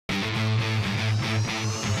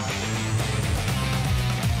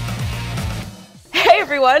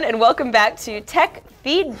everyone, and welcome back to Tech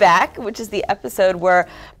Feedback, which is the episode where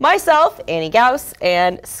myself, Annie Gaus,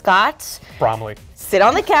 and Scott Bromley sit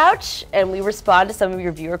on the couch and we respond to some of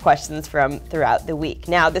your viewer questions from throughout the week.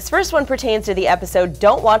 Now, this first one pertains to the episode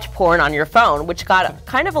Don't Watch Porn on Your Phone, which got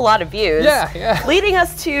kind of a lot of views. Yeah. Leading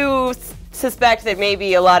us to suspect that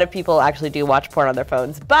maybe a lot of people actually do watch porn on their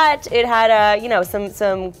phones, but it had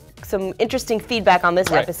some interesting feedback on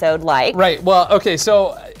this episode, like... Right, well, okay,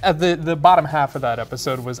 so at the bottom half of that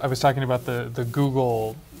episode I was talking about the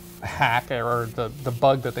Google hack, or the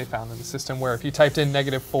bug that they found in the system, where if you typed in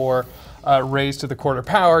 -4 raised to the quarter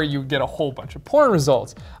power, you get a whole bunch of porn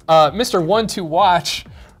results. Mr. 12Watch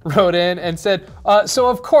wrote in and said, so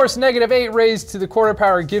of course -8 raised to the quarter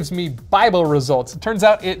power gives me Bible results. It turns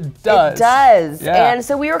out it does. It does. Yeah. And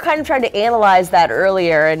so we were kind of trying to analyze that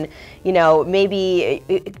earlier, and maybe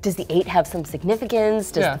does the 8 have some significance?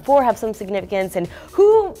 Does the 4 have some significance? And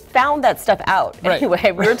who found that stuff out? Right.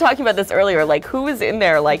 Anyway, we were talking about this earlier, like who was in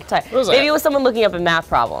there, like maybe it was someone looking up a math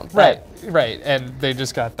problem. Right, and they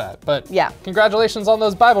just got that. But yeah, congratulations on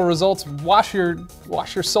those Bible results. Wash your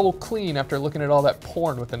soul clean after looking at all that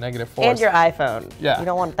porn with the -4. And your iPhone. Yeah. You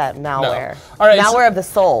don't want that malware. No. All right, malware of the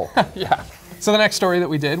soul. Yeah. So the next story that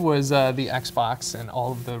we did was the Xbox and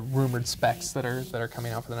all of the rumored specs that are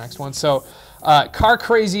coming out for the next one. So Car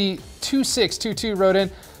Crazy 2622 wrote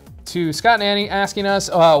in to Scott and Annie asking us,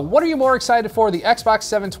 what are you more excited for, the Xbox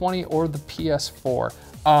 720 or the PS4?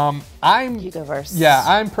 You go first. Yeah,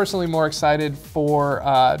 I'm personally more excited for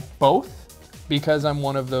both, because I'm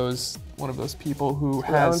one of those people who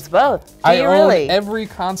owns both. Do I you own really? every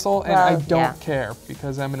console, and I don't care,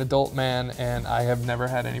 because I'm an adult man and I have never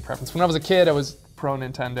had any preference. When I was a kid, I was pro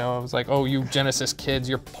Nintendo. I was like, oh, you Genesis kids,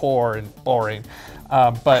 you're poor and boring.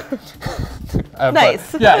 Nice. But,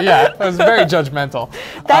 yeah, I was very judgmental.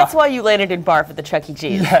 That's why you landed in barf at the Chuck E.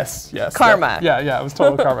 Cheese. Yes. Karma. Yeah, it was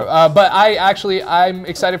total karma. But I'm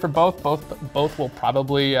excited for both. Both will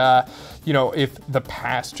probably, if the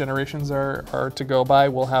past generations are to go by,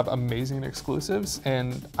 we'll have amazing exclusives,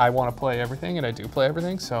 and I want to play everything, and I do play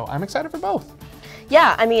everything, so I'm excited for both.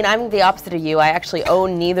 Yeah, I mean, I'm the opposite of you. I actually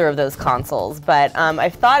own neither of those consoles, but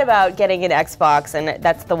I've thought about getting an Xbox, and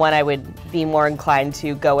that's the one I would be more inclined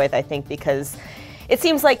to go with, I think, because it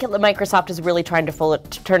seems like Microsoft is really trying to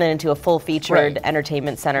turn it into a full-featured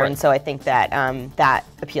entertainment center, and so I think that that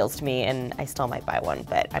appeals to me, and I still might buy one,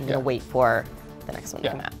 but I'm going to wait for the next one to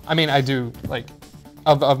come out. I mean, I do,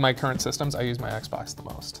 of my current systems, I use my Xbox the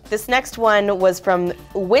most. This next one was from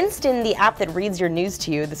Winston, the app that reads your news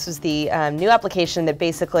to you. This was the new application that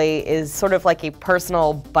basically is sort of like a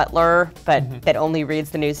personal butler, but that only reads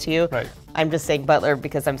the news to you. Right. I'm just saying butler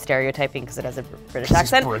because I'm stereotyping because it has a British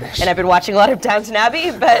accent. British. And I've been watching a lot of Downton Abbey,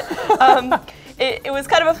 but it was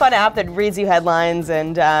kind of a fun app that reads you headlines,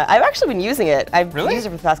 and I've actually been using it. I've used it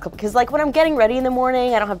for the past couple, because when I'm getting ready in the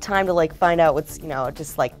morning, I don't have time to find out what's,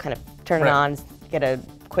 just kind of turn it on, get a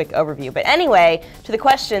quick overview. But anyway, to the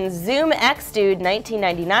question, Zoom X Dude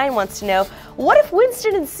 1999 wants to know, what if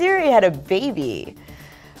Winston and Siri had a baby?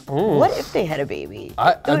 Ooh. What if they had a baby?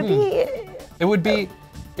 It would be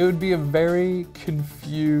a very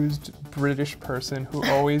confused British person who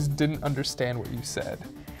always didn't understand what you said.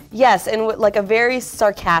 Yes, and like a very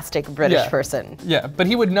sarcastic British person. Yeah, but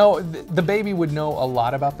he would know, the baby would know a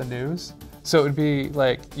lot about the news. So it would be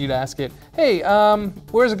like, you'd ask it, hey,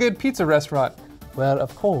 where's a good pizza restaurant? Well,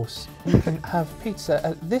 of course, you can have pizza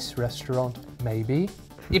at this restaurant, maybe.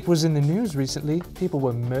 It was in the news recently. People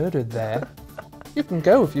were murdered there. You can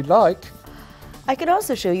go if you'd like. I could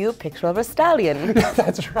also show you a picture of a stallion.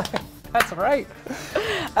 That's right.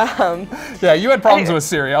 Yeah, you had problems with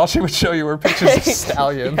Siri. All she would show you were pictures of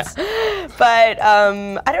stallions. Yeah. But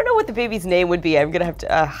I don't know what the baby's name would be. I'm going to have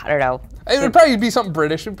to, I don't know. It would probably be something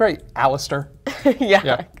British. It would probably Alistair.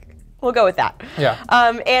 Yeah. We'll go with that. Yeah.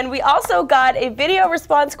 And we also got a video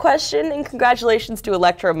response question, and congratulations to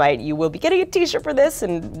Electromite. You will be getting a t-shirt for this,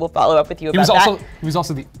 and we'll follow up with you about that. He was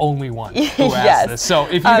also the only one who asked this. So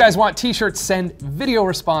if you guys want t-shirts, send video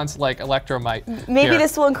response like Electromite. Maybe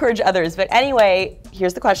this will encourage others. But anyway,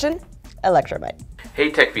 here's the question. Electromite. Hey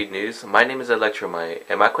TechFeed News, my name is Electromite,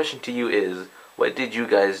 and my question to you is, what did you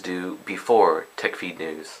guys do before TechFeed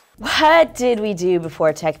News? What did we do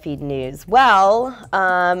before TechFeed News? Well,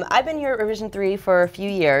 I've been here at Revision 3 for a few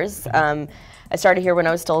years. I started here when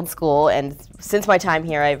I was still in school, and since my time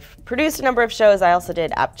here, I've produced a number of shows. I also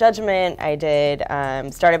did App Judgment. I did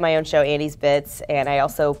started my own show, Andy's Bits, and I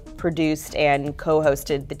also produced and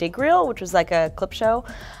co-hosted The Dig Reel, which was like a clip show.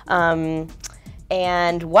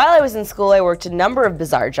 And while I was in school, I worked a number of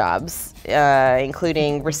bizarre jobs,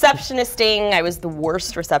 including receptionisting. I was the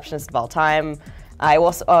worst receptionist of all time. I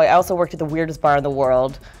also worked at the weirdest bar in the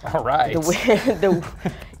world. All right.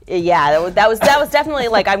 Yeah, that was definitely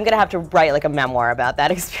like, I'm gonna have to write like a memoir about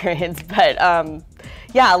that experience. But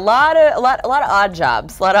yeah, a lot of odd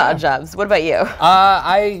jobs. What about you?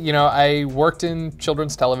 I worked in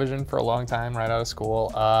children's television for a long time right out of school.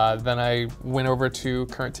 Then I went over to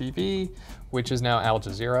Current TV, which is now Al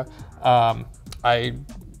Jazeera. I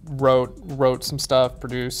wrote some stuff,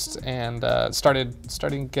 produced, and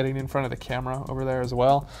started getting in front of the camera over there as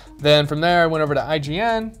well. Then from there I went over to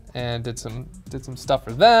IGN and did some stuff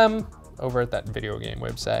for them over at that video game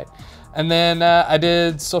website. And then I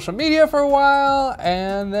did social media for a while,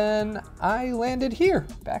 and then I landed here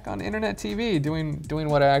back on internet TV doing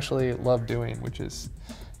what I actually love doing, which is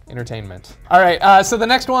entertainment. All right, so the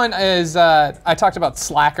next one is I talked about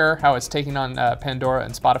Slacker, how it's taking on Pandora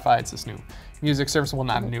and Spotify. It's this new music service. Well,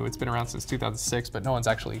 not new, it's been around since 2006, but no one's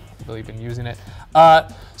actually really been using it.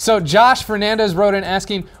 So Josh Fernandez wrote in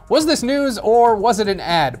asking, was this news or was it an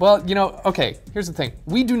ad? Well, okay, here's the thing.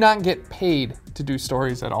 We do not get paid to do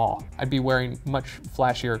stories at all. I'd be wearing much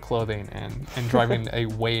flashier clothing and driving a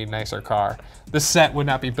way nicer car. The set would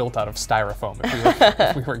not be built out of styrofoam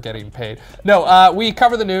if we were getting paid. No, we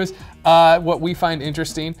cover the news. What we find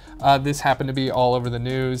interesting, this happened to be all over the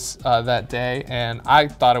news that day, and I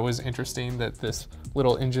thought it was interesting that this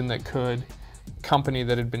little engine that could company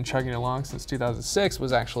that had been chugging along since 2006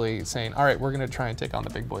 was actually saying, all right, we're gonna try and take on the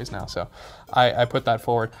big boys now. So I put that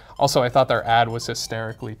forward. Also, I thought their ad was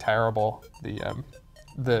hysterically terrible.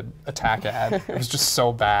 The attack ad, it was just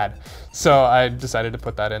so bad. So I decided to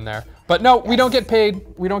put that in there. But no, we don't get paid.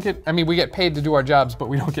 We get paid to do our jobs, but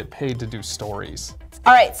we don't get paid to do stories.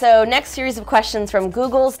 All right, so next series of questions from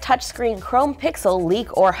Google's touchscreen Chrome Pixel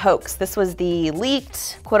leak or hoax. This was the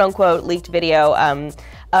leaked, quote unquote, leaked video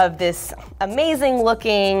of this amazing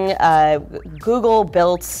looking Google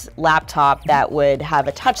built laptop that would have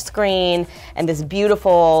a touchscreen and this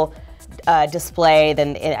beautiful display.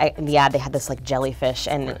 Then in the ad they had this like jellyfish,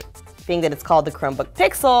 and being that it's called the Chromebook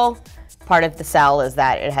Pixel, part of the sell is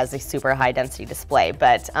that it has a super high density display.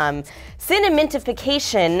 But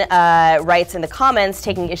Cinementification writes in the comments,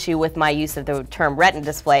 taking issue with my use of the term retina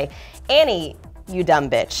display, Annie, you dumb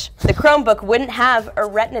bitch, the Chromebook wouldn't have a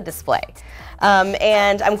retina display.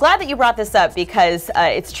 And I'm glad that you brought this up because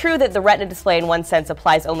it's true that the Retina display in one sense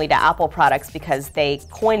applies only to Apple products because they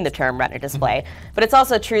coined the term Retina display. But it's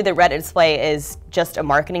also true that Retina display is just a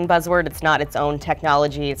marketing buzzword. It's not its own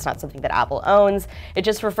technology. It's not something that Apple owns. It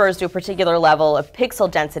just refers to a particular level of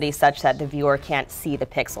pixel density such that the viewer can't see the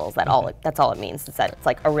pixels. That's all it means. It's that it's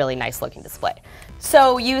like a really nice looking display.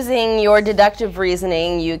 So using your deductive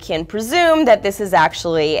reasoning, you can presume that this is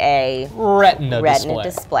actually a Retina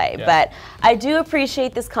display. Yeah. But I do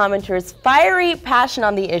appreciate this commenter's fiery passion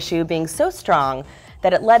on the issue being so strong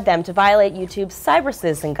that it led them to violate YouTube's cyber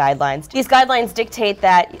citizen guidelines. These guidelines dictate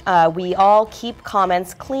that we all keep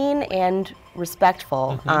comments clean and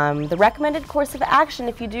respectful. The recommended course of action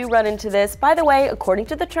if you do run into this, by the way, according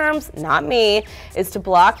to the terms, not me, is to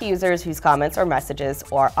block users whose comments or messages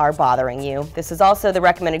are bothering you. This is also the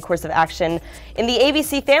recommended course of action in the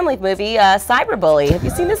ABC Family movie, Cyberbully. Have you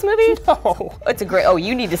seen this movie? No. It's a great,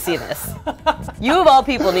 you need to see this. You of all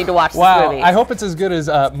people need to watch this movie. I hope it's as good as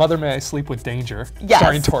Mother May I Sleep with Danger,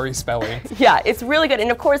 starring Tori Spelling. Yeah, it's really good.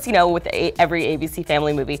 And of course, with every ABC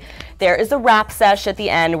Family movie, there is a rap sesh at the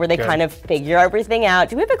end where they kind of figure everything out.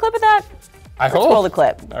 Do we have a clip of that? I hope. Let's roll the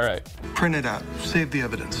clip. All right. Print it out. Save the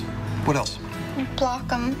evidence. What else? Block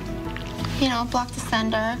them. Block the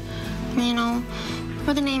sender.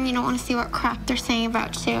 Or the name you don't want to see what crap they're saying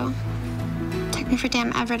about you. Took me for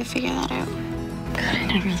damn ever to figure that out. God, I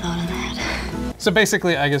never thought of that. So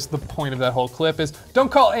basically, I guess the point of that whole clip is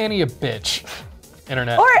don't call Annie a bitch.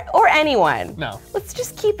 Internet. Or anyone. No. Let's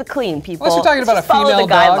just keep it clean, people. Unless you're talking about a female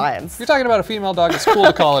dog. Guidelines. If you're talking about a female dog, it's cool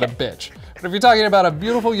to call it a bitch. But if you're talking about a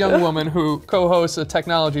beautiful young woman who co-hosts a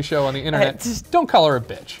technology show on the internet, don't call her a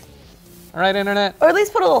bitch. All right, internet? Or at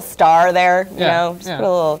least put a little star there, you know? Just yeah. put a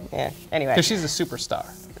little, anyway. Because she's a superstar.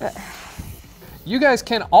 You guys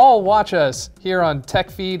can all watch us here on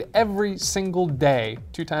TechFeed every single day,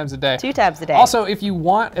 2 times a day. 2 times a day. Also, if you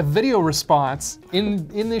want a video response in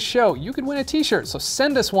this show, you could win a t-shirt. So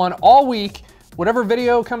send us one all week. Whatever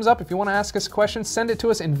video comes up, if you want to ask us a question, send it to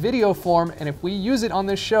us in video form. And if we use it on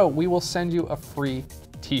this show, we will send you a free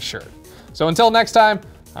t-shirt. So until next time,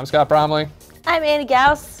 I'm Scott Bromley. I'm Annie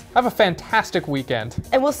Gaus. Have a fantastic weekend.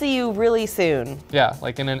 And we'll see you really soon. Yeah,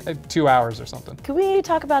 like in 2 hours or something. Can we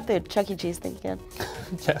talk about the Chuck E. Cheese thing again?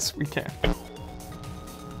 Yes, we can.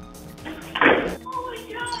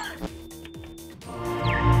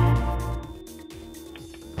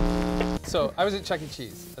 So I was at Chuck E.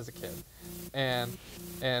 Cheese as a kid, and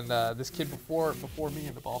this kid before me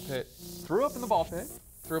in the ball pit threw up in the ball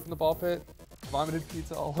pit, vomited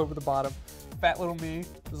pizza all over the bottom. Fat little me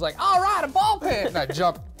was like, all right, a ball pit, and I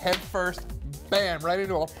jumped head first, bam, right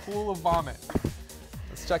into a pool of vomit.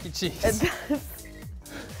 It's Chuck E. Cheese.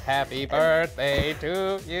 Happy birthday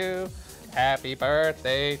to you. Happy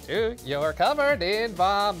birthday to you. You're covered in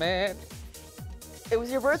vomit. It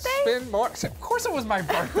was your birthday? Spin more. Of course it was my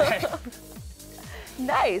birthday.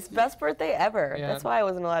 Nice. Best birthday ever. Yeah. That's why I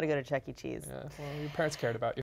wasn't allowed to go to Chuck E. Cheese. Yeah, well, your parents cared about you.